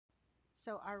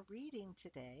So our reading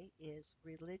today is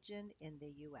Religion in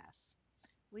the U.S.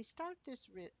 We start this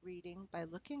reading by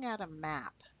looking at a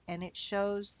map, and it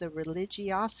shows the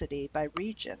religiosity by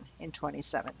region in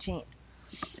 2017.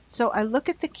 So I look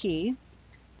at the key.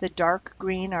 The dark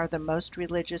green are the most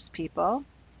religious people.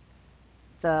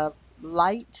 The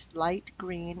light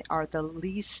green are the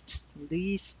least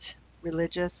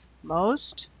religious,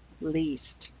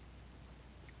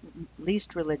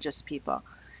 least religious people.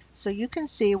 So you can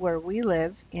see where we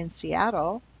live in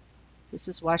Seattle. This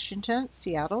is Washington.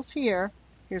 Seattle's here.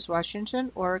 Here's Washington,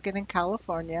 Oregon, and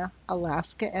California,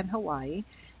 Alaska, and Hawaii.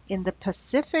 In the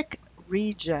Pacific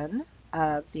region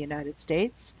of the United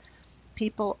States,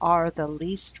 people are the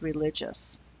least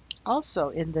religious. Also,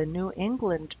 in the New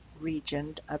England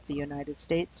region of the United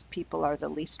States, people are the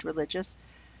least religious.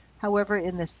 However,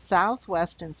 in the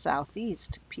Southwest and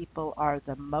Southeast, people are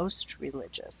the most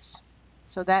religious.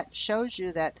 So that shows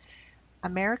you that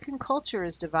American culture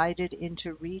is divided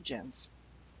into regions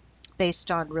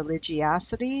based on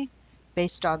religiosity,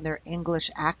 based on their English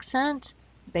accent,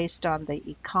 based on the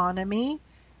economy.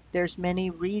 There's many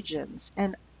regions,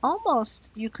 and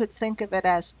almost you could think of it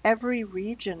as every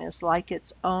region is like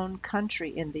its own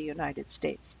country in the United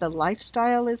States. The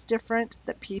lifestyle is different,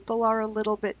 the people are a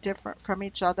little bit different from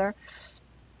each other.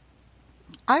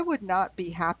 I would not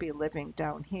be happy living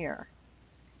down here.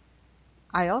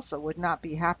 I also would not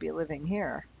be happy living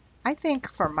here. I think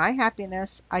for my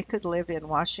happiness, I could live in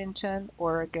Washington,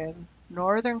 Oregon,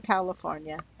 Northern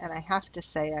California, and I have to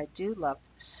say I do love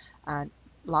uh,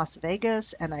 Las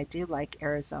Vegas, and I do like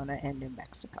Arizona and New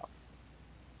Mexico.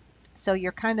 So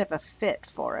you're kind of a fit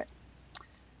for it.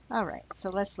 All right,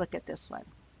 so let's look at this one.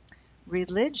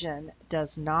 Religion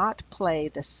does not play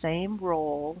the same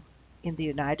role in the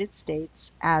United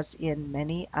States as in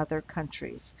many other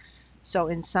countries. So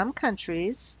in some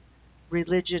countries,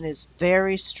 religion is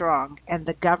very strong and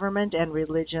the government and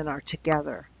religion are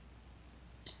together.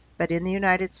 But in the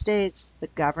United States, the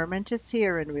government is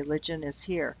here and religion is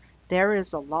here. There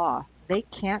is a law. They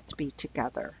can't be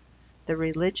together.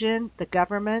 The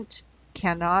government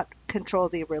cannot control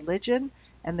the religion,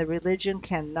 and the religion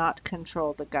cannot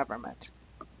control the government.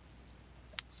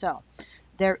 So,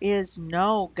 there is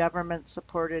no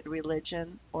government-supported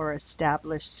religion or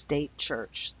established state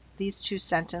church. These two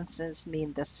sentences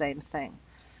mean the same thing.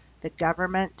 The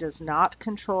government does not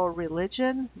control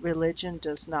religion. Religion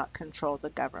does not control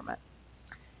the government.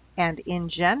 And in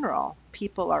general,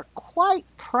 people are quite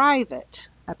private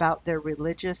about their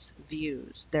religious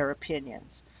views, their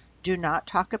opinions. Do not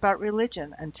talk about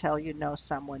religion until you know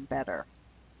someone better.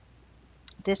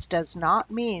 This does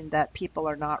not mean that people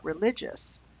are not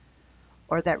religious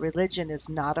or that religion is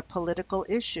not a political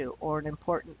issue or an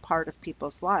important part of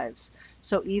people's lives.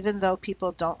 So even though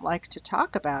people don't like to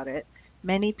talk about it,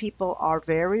 many people are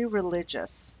very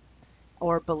religious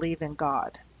or believe in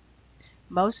God.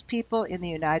 Most people in the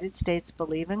United States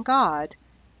believe in God,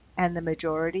 and the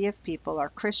majority of people are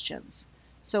Christians.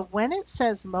 So when it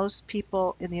says most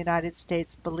people in the United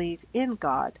States believe in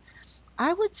God,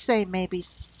 I would say maybe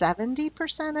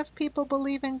 70% of people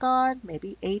believe in God,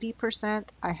 maybe 80%.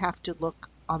 I have to look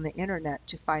on the internet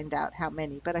to find out how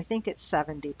many, but I think it's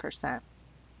 70%.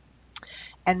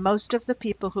 And most of the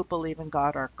people who believe in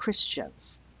God are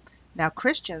Christians. Now,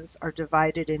 Christians are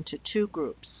divided into two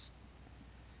groups.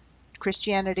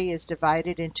 Christianity is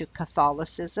divided into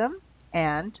Catholicism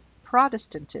and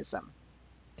Protestantism.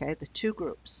 Okay, the two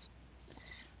groups.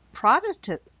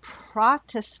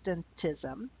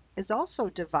 Protestantism is also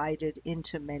divided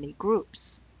into many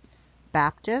groups.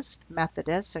 Baptist,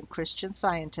 Methodist, and Christian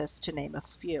Scientists, to name a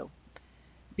few.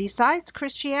 Besides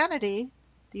Christianity,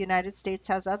 the United States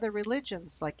has other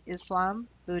religions like Islam,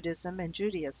 Buddhism, and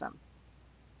Judaism.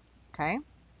 Okay,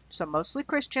 so mostly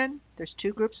Christian. There's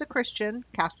two groups of Christian,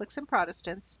 Catholics and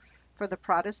Protestants. For the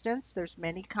Protestants, there's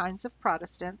many kinds of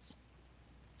Protestants.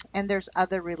 And there's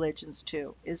other religions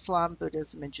too, Islam,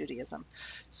 Buddhism, and Judaism.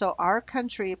 So our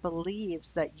country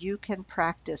believes that you can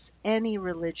practice any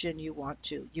religion you want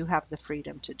to. You have the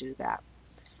freedom to do that.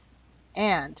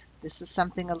 And this is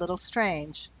something a little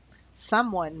strange.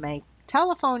 Someone may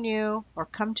telephone you or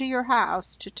come to your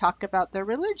house to talk about their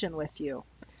religion with you.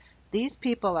 These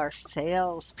people are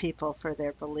salespeople for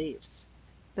their beliefs.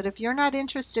 But if you're not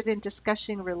interested in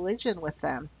discussing religion with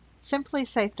them, simply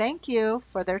say thank you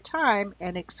for their time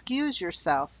and excuse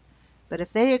yourself. But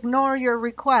if they ignore your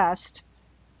request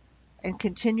and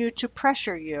continue to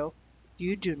pressure you,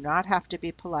 you do not have to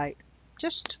be polite.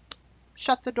 Just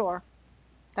shut the door.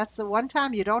 That's the one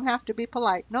time you don't have to be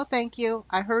polite. No, thank you.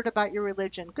 I heard about your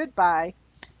religion. Goodbye.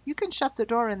 You can shut the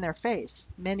door in their face.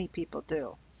 Many people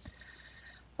do.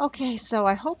 Okay, so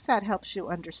I hope that helps you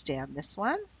understand this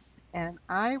one, and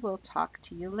I will talk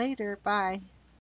to you later. Bye.